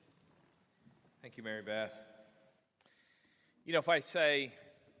Thank you, Mary Beth. You know, if I say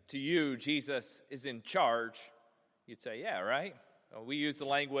to you, Jesus is in charge, you'd say, yeah, right? We use the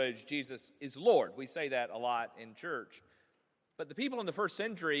language, Jesus is Lord. We say that a lot in church. But the people in the first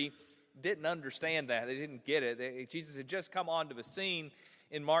century didn't understand that. They didn't get it. Jesus had just come onto the scene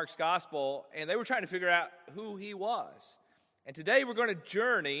in Mark's gospel, and they were trying to figure out who he was. And today we're going to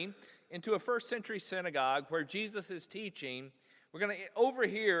journey into a first century synagogue where Jesus is teaching. We're going to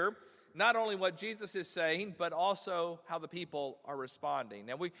overhear not only what Jesus is saying, but also how the people are responding.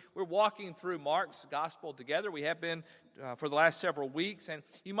 Now, we're walking through Mark's gospel together. We have been for the last several weeks, and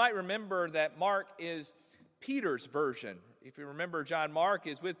you might remember that Mark is Peter's version. If you remember, John Mark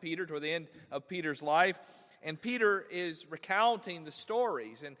is with Peter toward the end of Peter's life, and Peter is recounting the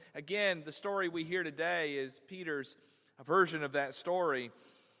stories. And again, the story we hear today is Peter's version of that story.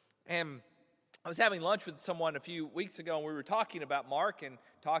 And I was having lunch with someone a few weeks ago, and we were talking about Mark and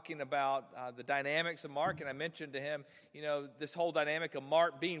talking about the dynamics of Mark, and I mentioned to him, you know, this whole dynamic of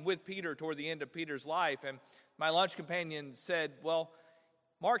Mark being with Peter toward the end of Peter's life, and my lunch companion said, well,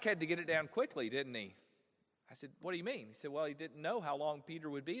 Mark had to get it down quickly, didn't he? I said, what do you mean? He said, well, he didn't know how long Peter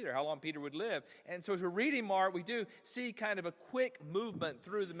would be there, how long Peter would live. And so as we're reading Mark, we do see kind of a quick movement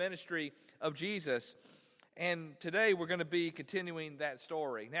through the ministry of Jesus. And today we're going to be continuing that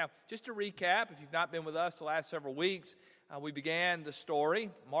story. Now, just to recap, if you've not been with us the last several weeks, we began the story,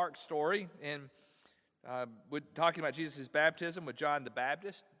 Mark's story, and we're talking about Jesus' baptism with John the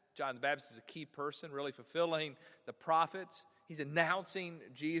Baptist. John the Baptist is a key person, really fulfilling the prophets. He's announcing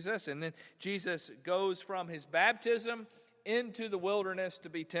Jesus, and then Jesus goes from his baptism into the wilderness to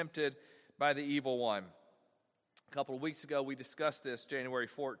be tempted by the evil one. A couple of weeks ago, we discussed this, January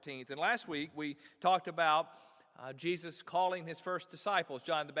 14th. And last week, we talked about Jesus calling his first disciples.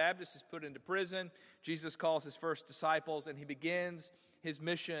 John the Baptist is put into prison. Jesus calls his first disciples, and he begins his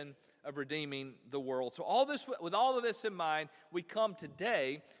mission of redeeming the world. So with all of this in mind, we come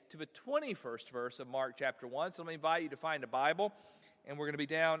today to the 21st verse of Mark chapter 1. So let me invite you to find a Bible. And we're going to be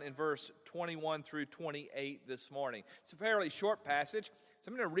down in verse 21 through 28 this morning. It's a fairly short passage. So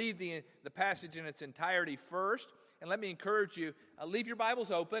I'm going to read the passage in its entirety first. And let me encourage you, leave your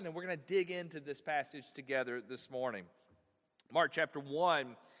Bibles open, and we're going to dig into this passage together this morning. Mark chapter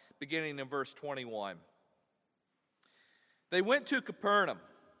 1, beginning in verse 21. They went to Capernaum,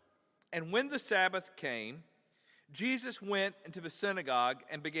 and when the Sabbath came, Jesus went into the synagogue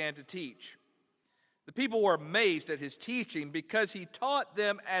and began to teach. The people were amazed at his teaching because he taught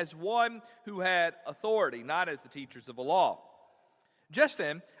them as one who had authority, not as the teachers of the law. Just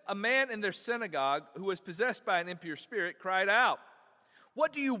then, a man in their synagogue who was possessed by an impure spirit cried out,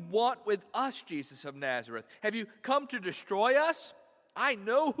 "What do you want with us, Jesus of Nazareth? Have you come to destroy us? I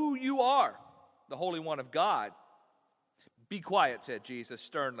know who you are, the Holy One of God." "Be quiet," said Jesus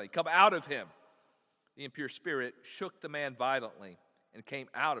sternly. "Come out of him." The impure spirit shook the man violently and came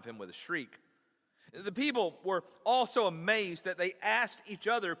out of him with a shriek. The people were also amazed that they asked each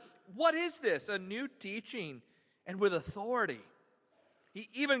other, "What is this? A new teaching and with authority. He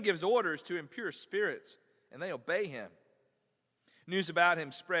even gives orders to impure spirits, and they obey him." News about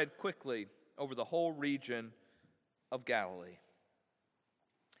him spread quickly over the whole region of Galilee.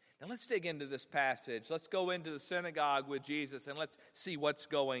 Now let's dig into this passage. Let's go into the synagogue with Jesus, and let's see what's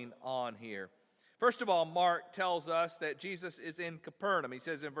going on here. First of all, Mark tells us that Jesus is in Capernaum. He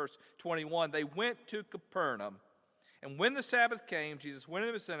says in verse 21, they went to Capernaum. And when the Sabbath came, Jesus went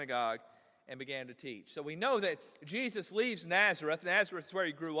into the synagogue and began to teach. So we know that Jesus leaves Nazareth. Nazareth is where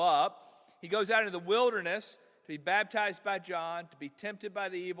he grew up. He goes out into the wilderness to be baptized by John, to be tempted by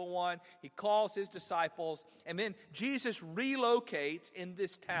the evil one. He calls his disciples. And then Jesus relocates in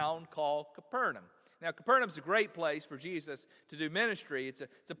this town called Capernaum. Now, Capernaum's a great place for Jesus to do ministry. It's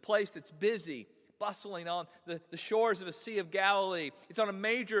a place that's busy, bustling on the shores of the Sea of Galilee. It's on a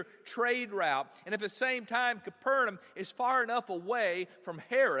major trade route. And at the same time, Capernaum is far enough away from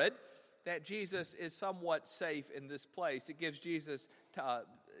Herod that Jesus is somewhat safe in this place. It gives Jesus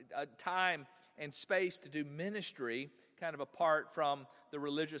time and space to do ministry kind of apart from the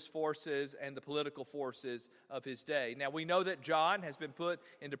religious forces and the political forces of his day. Now, we know that John has been put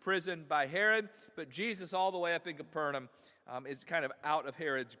into prison by Herod, but Jesus, all the way up in Capernaum, is kind of out of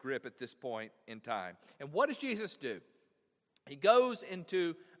Herod's grip at this point in time. And what does Jesus do? He goes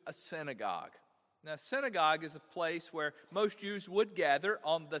into a synagogue. Now, a synagogue is a place where most Jews would gather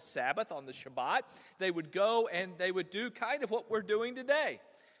on the Sabbath, on the Shabbat. They would go and they would do kind of what we're doing today.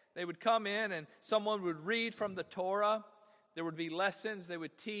 They would come in and someone would read from the Torah. There would be lessons they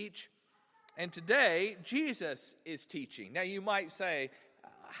would teach. And today, Jesus is teaching. Now, you might say,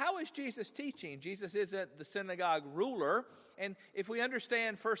 how is Jesus teaching? Jesus isn't the synagogue ruler. And if we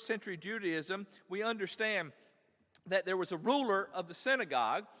understand first century Judaism, we understand that there was a ruler of the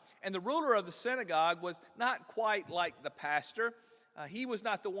synagogue. And the ruler of the synagogue was not quite like the pastor. He was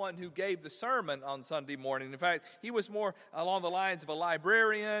not the one who gave the sermon on Sunday morning. In fact, he was more along the lines of a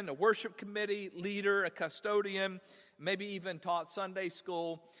librarian, a worship committee leader, a custodian, maybe even taught Sunday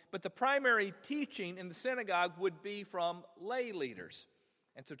school. But the primary teaching in the synagogue would be from lay leaders.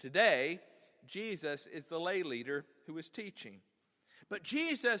 And so today, Jesus is the lay leader who is teaching. But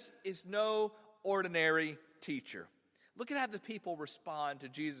Jesus is no ordinary teacher. Look at how the people respond to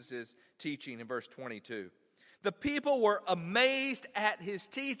Jesus' teaching in verse 22. The people were amazed at his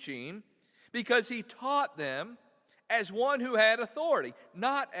teaching because he taught them as one who had authority,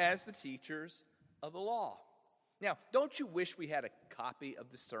 not as the teachers of the law. Now, don't you wish we had a copy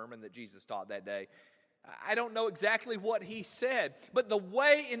of the sermon that Jesus taught that day? I don't know exactly what he said, but the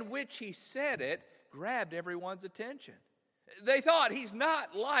way in which he said it grabbed everyone's attention. They thought he's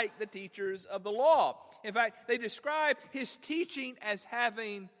not like the teachers of the law. In fact, they describe his teaching as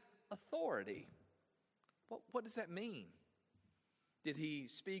having authority. What does that mean? Did he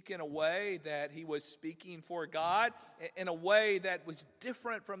speak in a way that he was speaking for God, in a way that was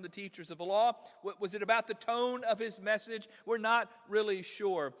different from the teachers of the law? Was it about the tone of his message? We're not really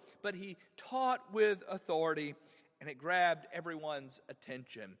sure. But he taught with authority, and it grabbed everyone's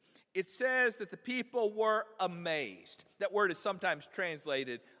attention. It says that the people were amazed. That word is sometimes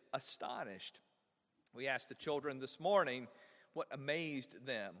translated astonished. We asked the children this morning what amazed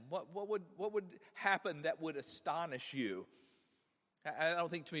them. What would happen that would astonish you? I don't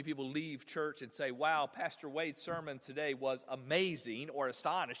think too many people leave church and say, wow, Pastor Wade's sermon today was amazing or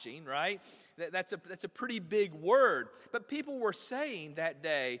astonishing, right? That's a pretty big word. But people were saying that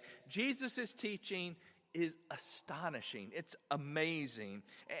day, Jesus' teaching is astonishing. It's amazing.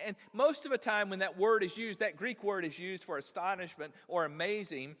 And most of the time when that word is used, that Greek word is used for astonishment or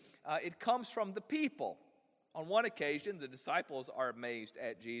amazing, it comes from the people. On one occasion, the disciples are amazed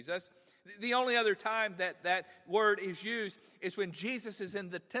at Jesus. The only other time that word is used is when Jesus is in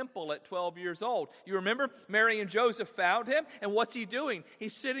the temple at 12 years old. You remember? Mary and Joseph found him, and what's he doing?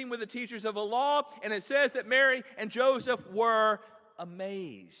 He's sitting with the teachers of the law, and it says that Mary and Joseph were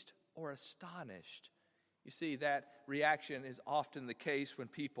amazed or astonished. You see, that reaction is often the case when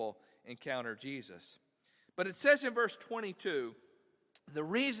people encounter Jesus. But it says in verse 22, the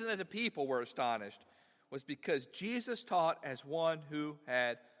reason that the people were astonished was because Jesus taught as one who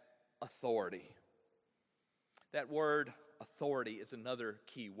had authority. That word authority is another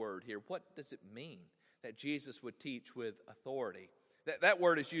key word here. What does it mean that Jesus would teach with authority? That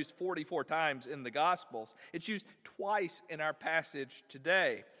word is used 44 times in the Gospels. It's used twice in our passage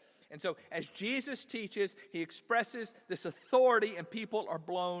today. And so as Jesus teaches, he expresses this authority and people are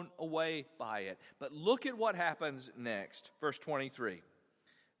blown away by it. But look at what happens next. Verse 23.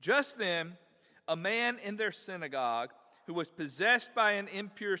 Just then, a man in their synagogue who was possessed by an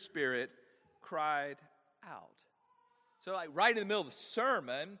impure spirit cried out. So like right in the middle of the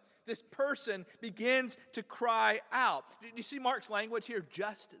sermon, this person begins to cry out. Do you see Mark's language here?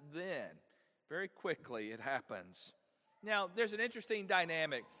 Just then. Very quickly it happens. Now, there's an interesting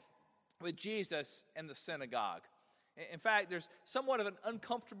dynamic with Jesus and the synagogue. In fact, there's somewhat of an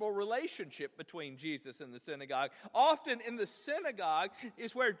uncomfortable relationship between Jesus and the synagogue. Often in the synagogue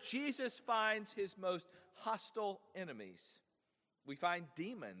is where Jesus finds his most hostile enemies. We find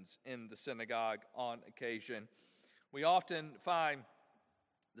demons in the synagogue on occasion. We often find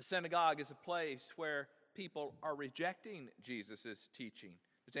the synagogue is a place where people are rejecting Jesus' teaching.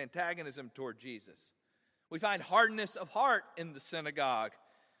 There's antagonism toward Jesus. We find hardness of heart in the synagogue.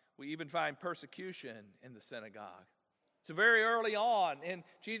 We even find persecution in the synagogue. So very early on in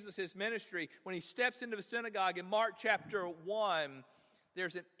Jesus' ministry, when he steps into the synagogue in Mark chapter 1,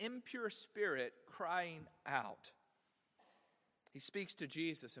 there's an impure spirit crying out. He speaks to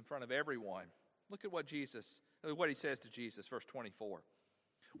Jesus in front of everyone. Look at what he says to Jesus, verse 24.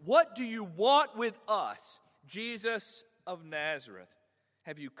 What do you want with us, Jesus of Nazareth?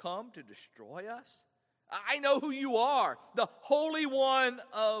 Have you come to destroy us? I know who you are, the Holy One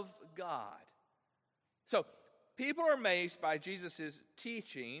of God. So, people are amazed by Jesus'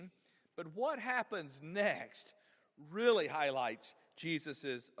 teaching, but what happens next really highlights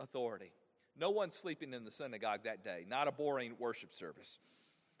Jesus' authority. No one sleeping in the synagogue that day, not a boring worship service.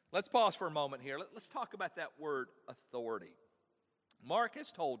 Let's pause for a moment here. Let's talk about that word authority. Mark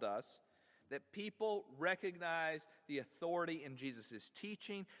has told us that people recognize the authority in Jesus'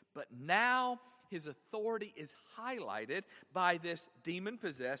 teaching, but now his authority is highlighted by this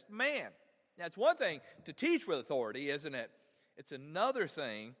demon-possessed man. Now, it's one thing to teach with authority, isn't it? It's another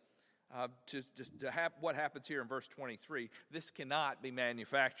thing what happens here in verse 23. This cannot be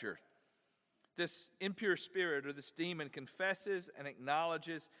manufactured. This impure spirit or this demon confesses and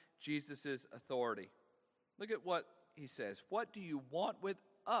acknowledges Jesus' authority. Look at what he says. What do you want with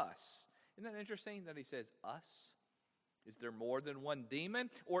us? Isn't that interesting that he says us? Is there more than one demon?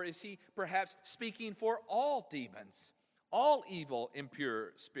 Or is he perhaps speaking for all demons, all evil,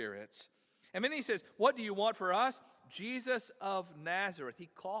 impure spirits? And then he says, what do you want for us? Jesus of Nazareth. He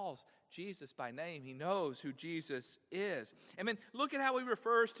calls Jesus by name. He knows who Jesus is. And then look at how he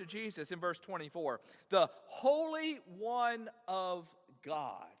refers to Jesus in verse 24. The Holy One of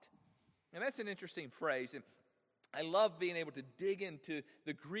God. And that's an interesting phrase. And I love being able to dig into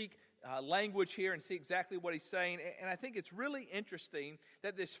the Greek language here and see exactly what he's saying. And I think it's really interesting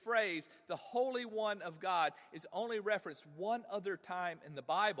that this phrase, the Holy One of God, is only referenced one other time in the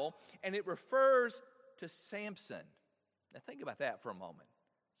Bible, and it refers to Samson. Now think about that for a moment.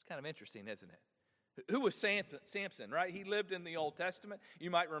 It's kind of interesting, isn't it? Who was Samson, right? He lived in the Old Testament.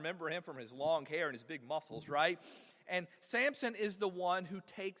 You might remember him from his long hair and his big muscles, right? And Samson is the one who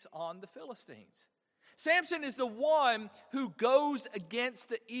takes on the Philistines. Samson is the one who goes against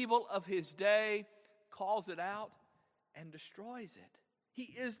the evil of his day, calls it out, and destroys it. He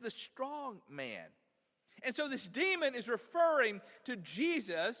is the strong man. And so this demon is referring to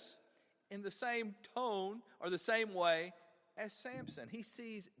Jesus in the same tone or the same way as Samson. He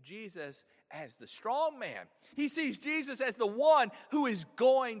sees Jesus as the strong man. He sees Jesus as the one who is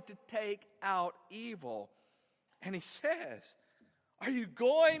going to take out evil. And he says, are you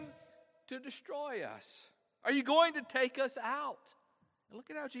going to destroy us? Are you going to take us out? And look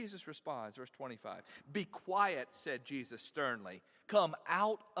at how Jesus responds, verse 25. Be quiet, said Jesus sternly. Come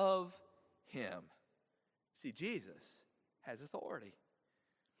out of him. See, Jesus has authority.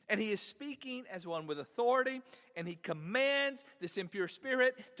 And he is speaking as one with authority, and he commands this impure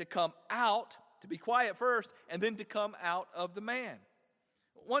spirit to come out, to be quiet first, and then to come out of the man.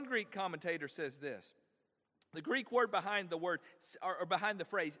 One Greek commentator says this. The Greek word behind the word, or behind the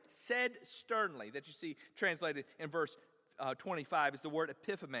phrase, said sternly, that you see translated in verse 25 is the word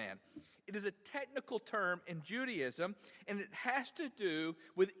epiphoman. It is a technical term in Judaism, and it has to do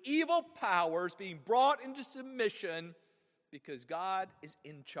with evil powers being brought into submission because God is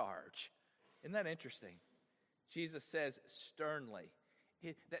in charge. Isn't that interesting? Jesus says sternly.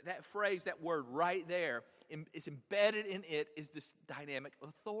 That phrase, that word right there, is embedded in it is this dynamic of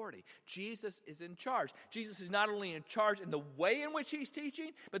authority. Jesus is in charge. Jesus is not only in charge in the way in which he's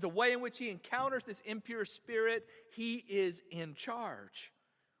teaching, but the way in which he encounters this impure spirit. He is in charge.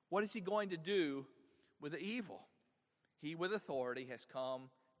 What is he going to do with the evil? He, with authority, has come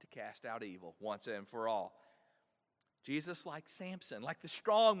to cast out evil once and for all. Jesus, like Samson, like the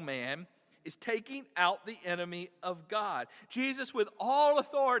strong man, is taking out the enemy of God. Jesus, with all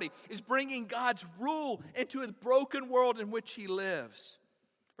authority, is bringing God's rule into the broken world in which he lives.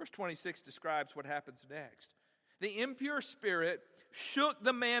 Verse 26 describes what happens next. The impure spirit shook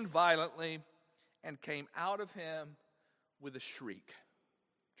the man violently and came out of him with a shriek.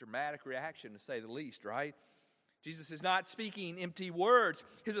 Dramatic reaction, to say the least, right? Jesus is not speaking empty words.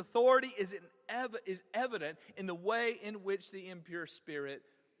 His authority is evident in the way in which the impure spirit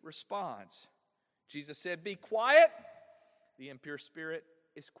responds. Jesus said, be quiet. The impure spirit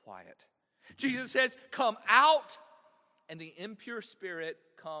is quiet. Jesus says, come out. And the impure spirit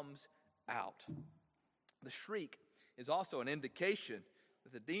comes out. The shriek is also an indication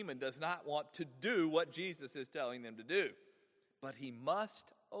that the demon does not want to do what Jesus is telling them to do. But he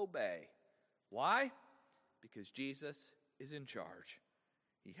must obey. Why? Because Jesus is in charge.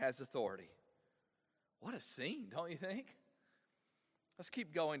 He has authority. What a scene, don't you think? Let's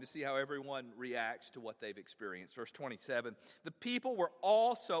keep going to see how everyone reacts to what they've experienced. Verse 27, the people were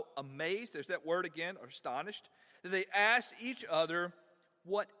all so amazed, there's that word again, or astonished, that they asked each other,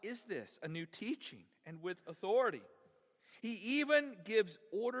 what is this? A new teaching and with authority. He even gives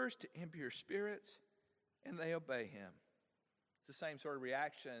orders to impure spirits, and they obey him. It's the same sort of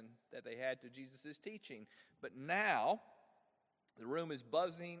reaction that they had to Jesus' teaching. But now, the room is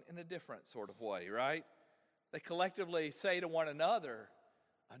buzzing in a different sort of way, right? They collectively say to one another,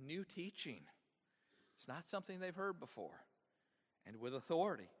 a new teaching. It's not something they've heard before. And with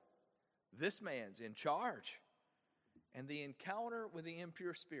authority. This man's in charge. And the encounter with the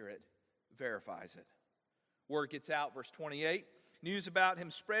impure spirit verifies it. Word gets out, verse 28. News about him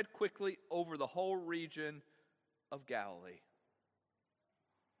spread quickly over the whole region of Galilee.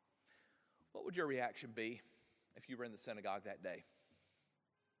 What would your reaction be if you were in the synagogue that day?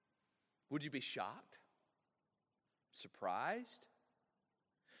 Would you be shocked? Surprised?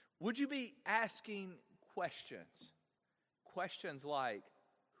 Would you be asking questions? questions like,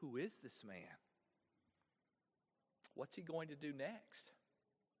 who is this man? What's he going to do next?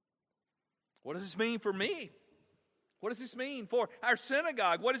 What does this mean for me? What does this mean for our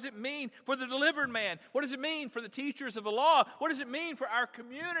synagogue? What does it mean for the delivered man? What does it mean for the teachers of the law? What does it mean for our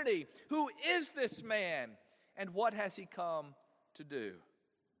community? Who is this man? And what has he come to do?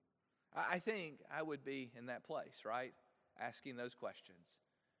 I think I would be in that place, right? Asking those questions.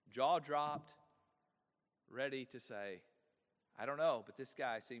 Jaw dropped, ready to say, I don't know, but this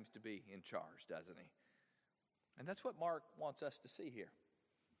guy seems to be in charge, doesn't he? And that's what Mark wants us to see here.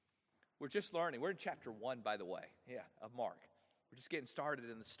 We're just learning. We're in chapter 1, by the way, of Mark. We're just getting started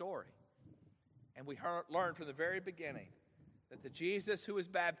in the story. And we learned from the very beginning that the Jesus who was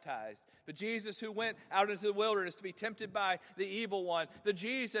baptized, the Jesus who went out into the wilderness to be tempted by the evil one, the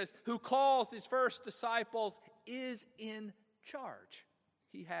Jesus who calls his first disciples is in charge.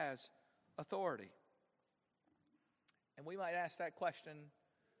 He has authority. And we might ask that question,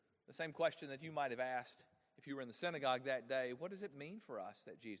 the same question that you might have asked if you were in the synagogue that day. What does it mean for us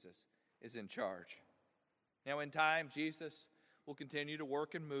that Jesus is in charge? Now, in time, Jesus will continue to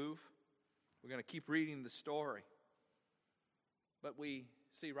work and move. We're going to keep reading the story. But we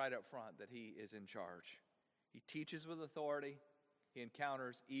see right up front that he is in charge. He teaches with authority. He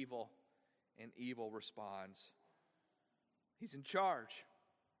encounters evil, and evil responds. He's in charge.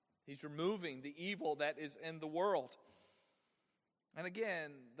 He's removing the evil that is in the world. And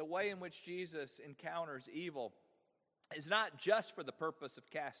again, the way in which Jesus encounters evil is not just for the purpose of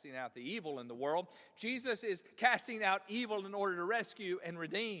casting out the evil in the world. Jesus is casting out evil in order to rescue and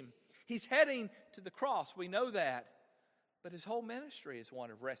redeem. He's heading to the cross. We know that. But his whole ministry is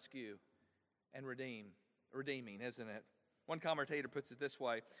one of rescue and redeeming, isn't it? One commentator puts it this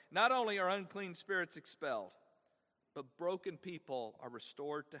way: not only are unclean spirits expelled, but broken people are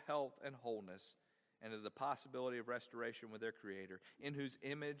restored to health and wholeness and to the possibility of restoration with their Creator, in whose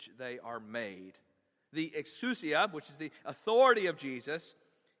image they are made. The exousia, which is the authority of Jesus,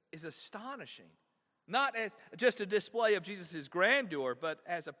 is astonishing. Not as just a display of Jesus' grandeur, but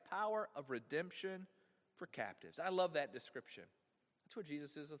as a power of redemption for captives. I love that description. That's what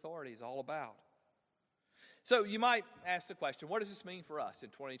Jesus' authority is all about. So you might ask the question, what does this mean for us in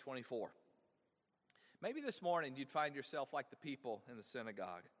 2024? Maybe this morning you'd find yourself like the people in the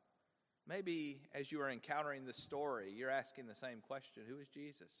synagogue. Maybe as you are encountering this story, you're asking the same question: who is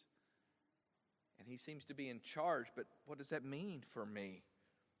Jesus? And he seems to be in charge, but what does that mean for me?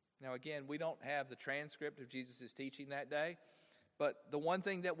 Now again, we don't have the transcript of Jesus' teaching that day, but the one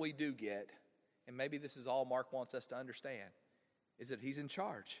thing that we do get, and maybe this is all Mark wants us to understand, is that he's in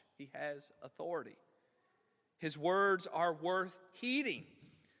charge. He has authority. His words are worth heeding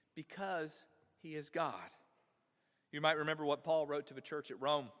because he is God. You might remember what Paul wrote to the church at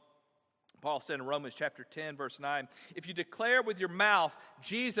Rome. Paul said in Romans chapter 10, verse 9, if you declare with your mouth,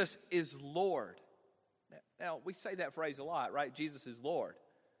 Jesus is Lord. Now, we say that phrase a lot, right? Jesus is Lord.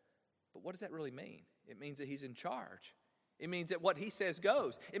 But what does that really mean? It means that he's in charge. It means that what he says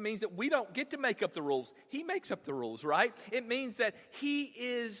goes. It means that we don't get to make up the rules. He makes up the rules, right? It means that he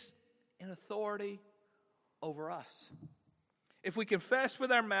is in authority over us. If we confess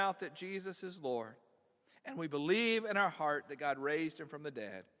with our mouth that Jesus is Lord, and we believe in our heart that God raised him from the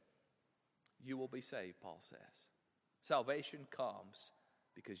dead, you will be saved, Paul says. Salvation comes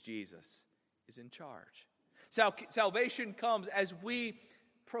because Jesus is in charge. Salvation comes as we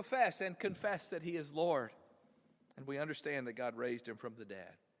profess and confess that he is Lord, and we understand that God raised him from the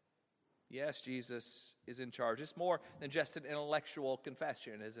dead. Yes, Jesus is in charge. It's more than just an intellectual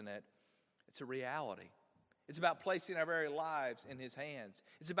confession, isn't it? It's a reality. It's about placing our very lives in his hands.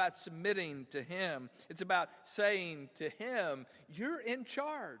 It's about submitting to him. It's about saying to him, you're in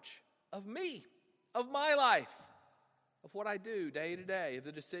charge of me, of my life, of what I do day to day, of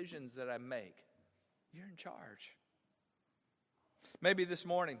the decisions that I make. You're in charge. Maybe this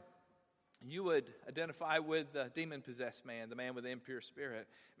morning you would identify with the demon-possessed man, the man with the impure spirit.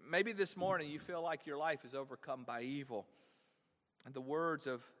 Maybe this morning you feel like your life is overcome by evil. And the words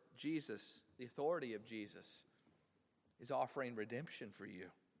of Jesus, the authority of Jesus, is offering redemption for you.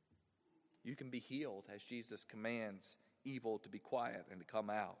 You can be healed as Jesus commands evil to be quiet and to come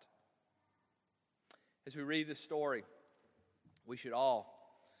out. As we read this story, we should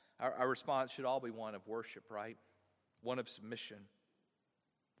our response should all be one of worship, right? One of submission,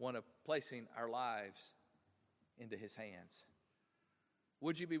 one of placing our lives into his hands.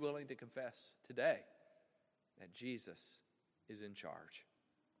 Would you be willing to confess today that Jesus is in charge?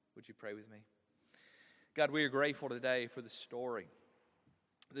 Would you pray with me? God, we are grateful today for this story,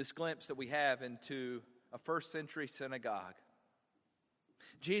 this glimpse that we have into a first century synagogue.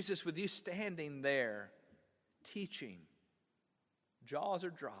 Jesus, with you standing there, teaching, jaws are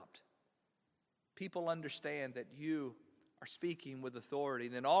dropped. People understand that you are speaking with authority.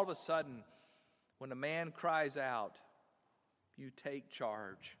 And then all of a sudden, when a man cries out, you take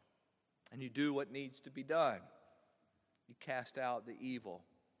charge and you do what needs to be done. You cast out the evil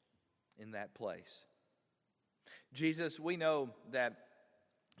in that place. Jesus, we know that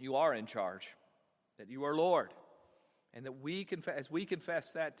you are in charge, that you are Lord, and that as we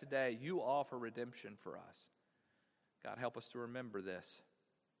confess that today, you offer redemption for us. God, help us to remember this.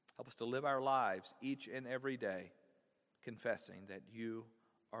 Help us to live our lives each and every day confessing that you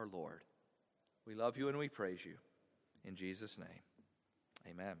are Lord. We love you and we praise you. In Jesus' name,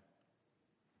 amen.